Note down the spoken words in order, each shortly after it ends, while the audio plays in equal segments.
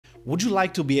Would you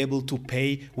like to be able to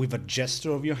pay with a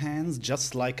gesture of your hands,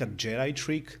 just like a Jedi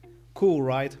trick? Cool,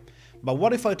 right? But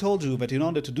what if I told you that in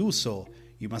order to do so,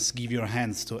 you must give your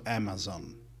hands to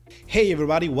Amazon? Hey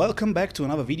everybody, welcome back to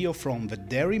another video from the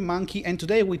Dairy Monkey, and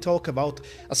today we talk about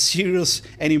a serious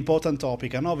and important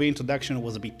topic. I know the introduction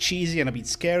was a bit cheesy and a bit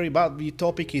scary, but the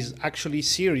topic is actually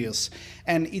serious,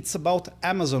 and it's about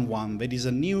Amazon One. That is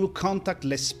a new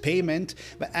contactless payment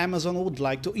that Amazon would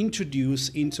like to introduce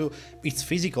into its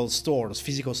physical stores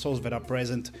that are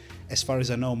present, as far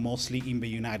as I know, mostly in the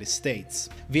United States.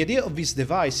 The idea of this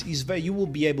device is that you will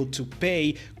be able to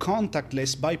pay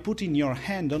contactless by putting your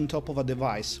hand on top of a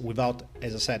device without,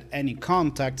 as I said, any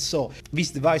contact. So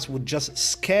this device would just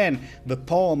scan the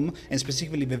palm, and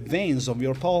specifically the veins of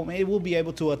your palm, and it will be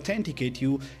able to authenticate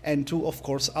you and to, of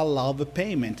course, allow the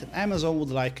payment. Amazon would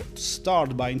like to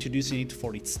start by introducing it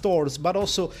for its stores, but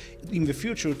also in the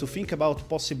future to think about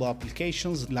possible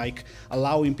applications like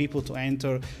allowing people to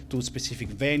enter to specific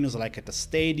venues like at a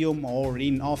stadium or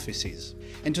in offices.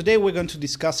 And today we're going to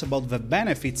discuss about the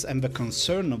benefits and the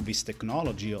concern of this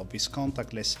technology, of this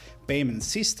contactless payment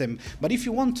system. But if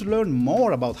you want to learn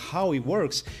more about how it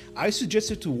works, I suggest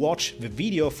you to watch the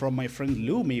video from my friend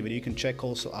Lumi that you can check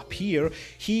also up here.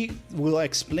 He will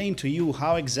explain to you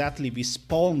how exactly this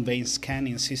palm vein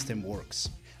scanning system works.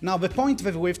 Now, the point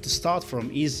that we have to start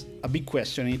from is a big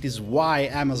question. It is why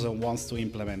Amazon wants to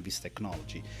implement this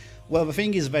technology. Well, the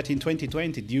thing is that in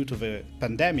 2020, due to the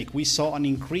pandemic, we saw an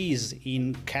increase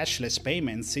in cashless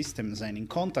payment systems and in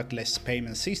contactless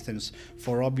payment systems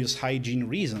for obvious hygiene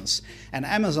reasons. And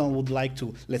Amazon would like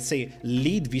to, let's say,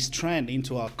 lead this trend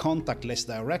into a contactless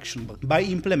direction by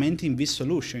implementing this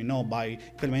solution, by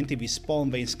implementing this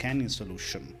palm vein scanning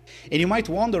solution. And you might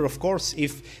wonder, of course,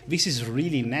 if this is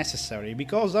really necessary,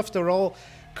 because after all,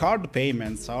 card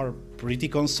payments are pretty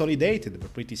consolidated, they're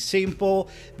pretty simple,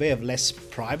 they have less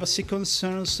privacy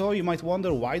concerns, so you might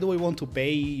wonder, why do we want to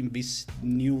pay in this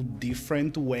new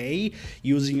different way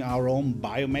using our own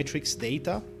biometrics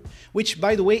data? Which,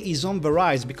 by the way, is on the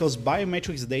rise because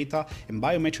biometrics data and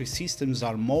biometric systems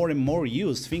are more and more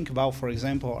used. Think about, for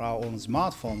example, our own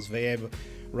smartphones. They have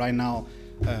right now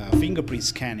fingerprint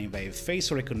scanning, they have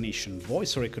face recognition,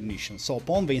 voice recognition. So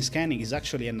palm vein scanning is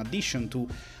actually an addition to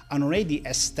an already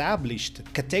established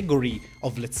category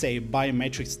of, let's say,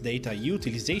 biometrics data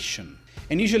utilization.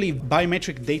 And usually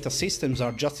biometric data systems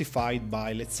are justified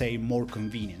by, let's say, more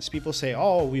convenience. People say,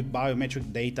 oh, with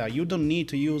biometric data, you don't need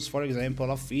to use, for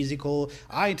example, a physical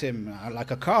item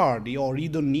like a card, or you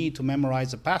don't need to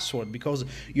memorize a password because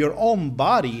your own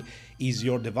body is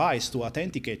your device to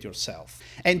authenticate yourself.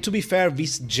 And to be fair,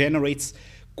 this generates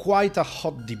quite a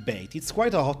hot debate. It's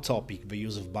quite a hot topic, the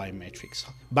use of biometrics.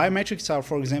 Biometrics are,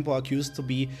 for example, accused to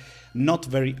be not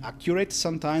very accurate.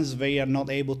 Sometimes they are not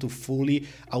able to fully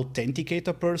authenticate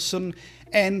a person.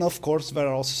 And of course, there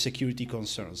are also security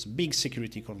concerns, big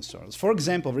security concerns. For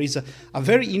example, there is a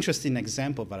very interesting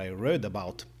example that I read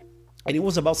about. And it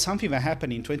was about something that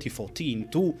happened in 2014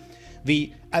 to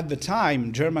the, at the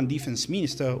time, German Defense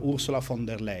Minister Ursula von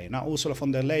der Leyen. Now, Ursula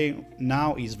von der Leyen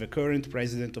now is the current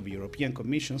president of the European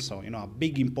Commission, so, a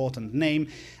big important name.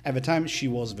 At the time, she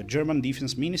was the German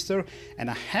Defense Minister,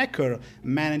 and a hacker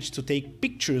managed to take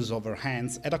pictures of her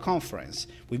hands at a conference.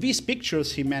 With these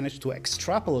pictures, he managed to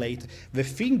extrapolate the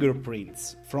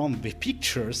fingerprints from the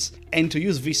pictures and to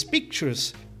use these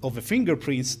pictures of the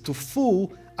fingerprints to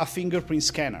fool a fingerprint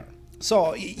scanner.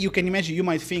 So you can imagine, you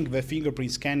might think the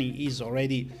fingerprint scanning is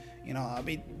already, a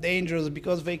bit dangerous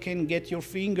because they can get your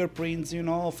fingerprints,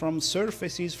 from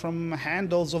surfaces, from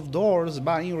handles of doors,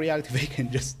 but in reality they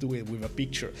can just do it with a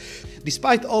picture.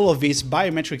 Despite all of this,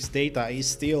 biometrics data is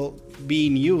still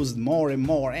being used more and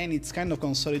more, and it's kind of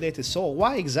consolidated. So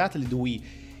why exactly do we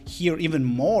hear even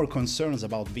more concerns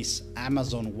about this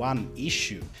Amazon One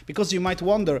issue? Because you might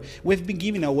wonder, we've been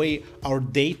giving away our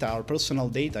data, our personal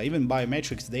data, even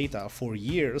biometrics data for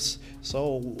years,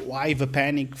 so why the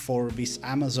panic for this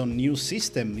Amazon new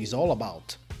system is all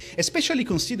about? Especially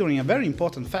considering a very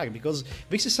important fact, because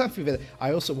this is something that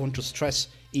I also want to stress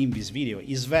in this video,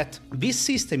 is that this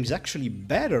system is actually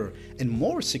better and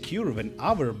more secure than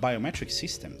other biometric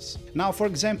systems. Now, for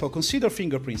example, consider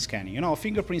fingerprint scanning.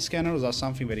 Fingerprint scanners are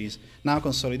something that is now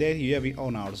consolidated. You have it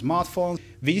on our smartphones.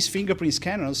 These fingerprint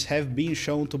scanners have been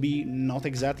shown to be not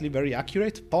exactly very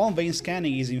accurate. Palm vein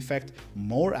scanning is in fact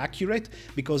more accurate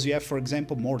because you have, for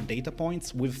example, more data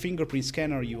points. With fingerprint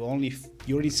scanner, you only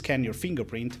scan your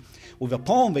fingerprint. With a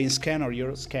palm vein scanner,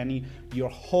 you're scanning your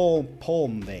whole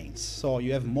palm veins. So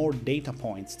you have more data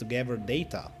points to gather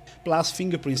data. Plus,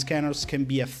 fingerprint scanners can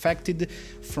be affected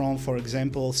from, for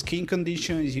example, skin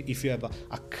conditions. If you have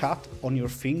a cut on your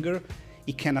finger,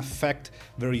 it can affect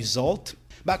the result.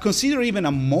 But consider even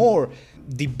a more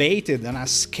debated and a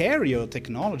scarier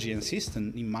technology and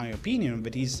system, in my opinion,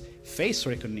 that is face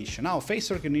recognition. Now,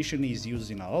 face recognition is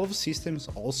used in a lot of systems,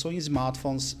 also in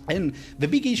smartphones. And the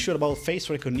big issue about face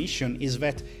recognition is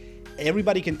that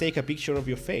everybody can take a picture of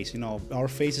your face. You know, our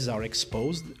faces are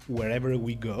exposed wherever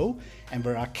we go, and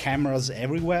there are cameras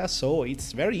everywhere, so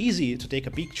it's very easy to take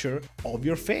a picture of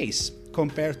your face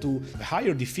compared to the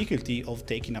higher difficulty of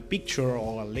taking a picture,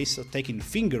 or at least taking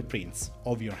fingerprints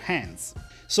of your hands.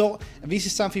 So this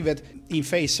is something that in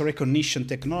face recognition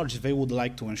technology they would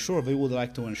like to ensure. They would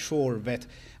like to ensure that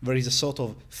there is a sort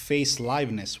of face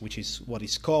liveness, which is what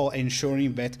is called,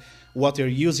 ensuring that what they're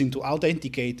using to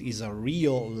authenticate is a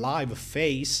real live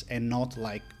face and not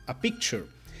like a picture.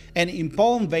 And in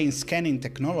palm vein scanning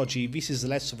technology, this is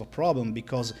less of a problem,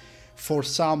 because for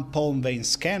some palm vein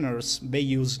scanners,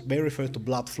 they refer to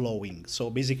blood flowing.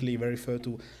 So basically they refer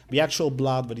to the actual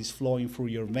blood that is flowing through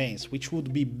your veins, which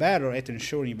would be better at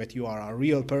ensuring that you are a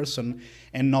real person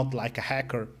and not like a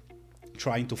hacker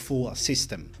trying to fool a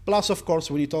system. Plus, of course,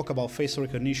 when you talk about face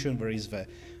recognition, there is the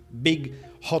big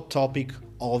hot topic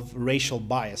of racial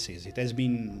biases. It has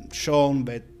been shown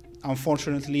that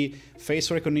unfortunately,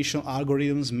 face recognition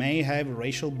algorithms may have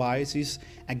racial biases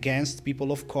against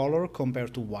people of color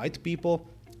compared to white people.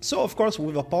 So, of course,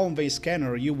 with a palm vein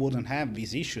scanner, you wouldn't have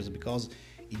these issues, because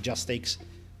it just takes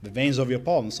the veins of your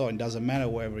palm, so it doesn't matter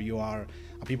whether you are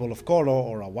a people of color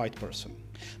or a white person.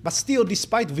 But still,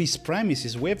 despite these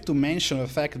premises, we have to mention the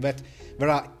fact that there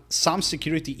are some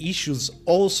security issues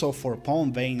also for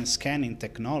palm vein scanning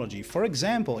technology. For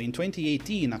example, in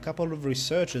 2018, a couple of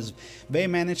researchers, they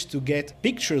managed to get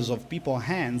pictures of people's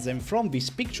hands, and from these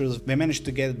pictures they managed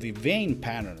to get the vein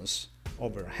patterns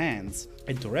of their hands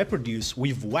and to reproduce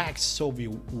with wax, so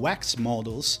with wax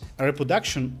models, a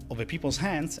reproduction of the people's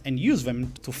hands and use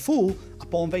them to fool a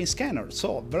palm vein scanner.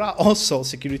 So there are also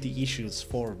security issues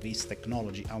for this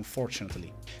technology,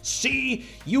 unfortunately. See,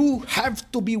 you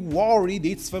have to be worried,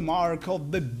 it's the mark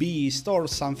of the beast or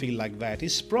something like that.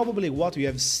 It's probably what you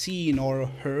have seen or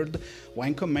heard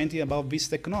when commenting about this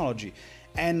technology.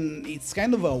 And it's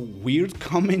kind of a weird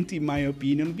comment in my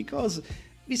opinion, because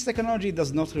this technology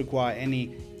does not require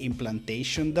any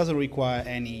implantation, doesn't require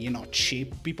any,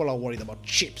 chip. People are worried about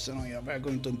chips, they're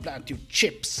going to implant you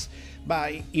chips.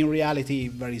 But in reality,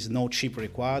 there is no chip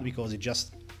required, because it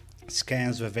just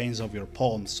scans the veins of your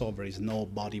palm, so there is no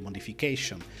body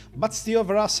modification. But still,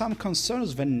 there are some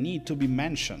concerns that need to be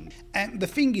mentioned. And the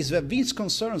thing is that these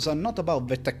concerns are not about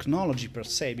the technology per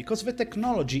se, because the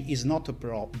technology is not the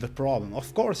problem.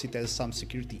 Of course, it has some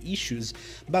security issues,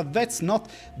 but that's not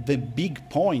the big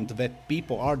point that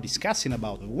people are discussing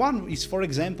about. One is, for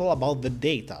example, about the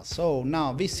data. So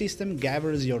now this system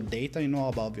gathers your data,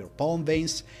 about your palm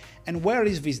veins, and where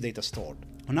is this data stored?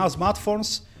 On our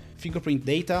smartphones, fingerprint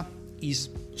data is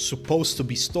supposed to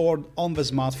be stored on the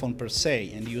smartphone per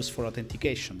se and used for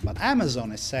authentication. But Amazon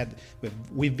has said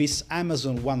with this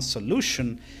Amazon One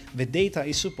solution, the data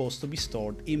is supposed to be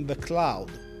stored in the cloud,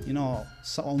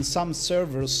 so on some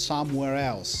servers somewhere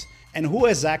else. And who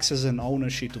has access and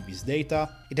ownership to this data?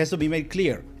 It has to be made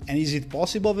clear. And is it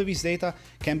possible that this data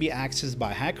can be accessed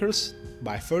by hackers,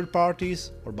 by third parties,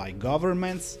 or by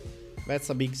governments? That's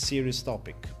a big serious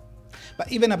topic.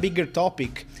 But even a bigger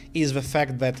topic is the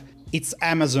fact that it's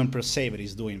Amazon per se that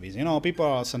is doing this. People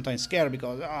are sometimes scared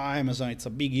because Amazon, it's a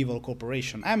big evil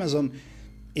corporation. Amazon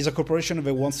is a corporation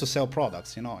that wants to sell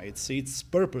products. It's its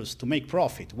purpose to make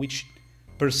profit, which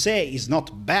per se is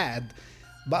not bad.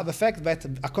 But the fact that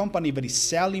a company that is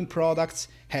selling products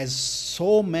has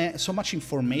so much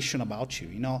information about you,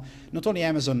 not only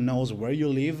Amazon knows where you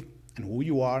live and who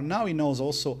you are, now it knows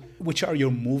also which are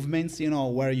your movements,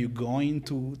 where you're going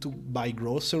to buy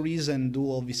groceries and do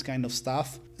all this kind of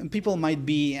stuff. And people might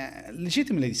be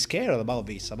legitimately scared about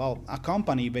this, about a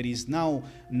company that is now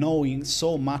knowing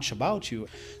so much about you.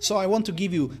 So I want to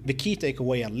give you the key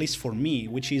takeaway, at least for me,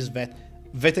 which is that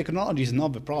the technology is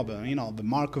not the problem. The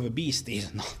mark of a beast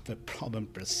is not the problem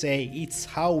per se. It's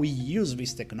how we use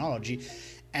this technology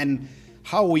and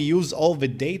how we use all the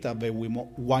data that we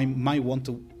might want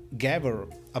to gather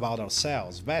about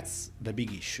ourselves. That's the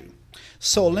big issue.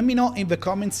 So let me know in the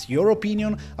comments your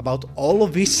opinion about all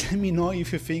of this. Let me know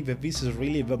if you think that this is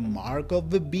really the mark of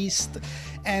the beast.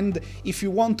 And if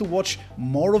you want to watch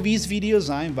more of these videos,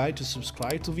 I invite you to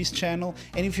subscribe to this channel.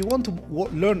 And if you want to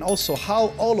learn also how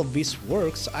all of this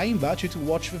works, I invite you to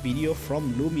watch the video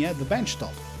from Lumia at the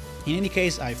benchtop. In any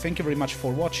case, I thank you very much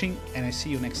for watching, and I see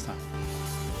you next time.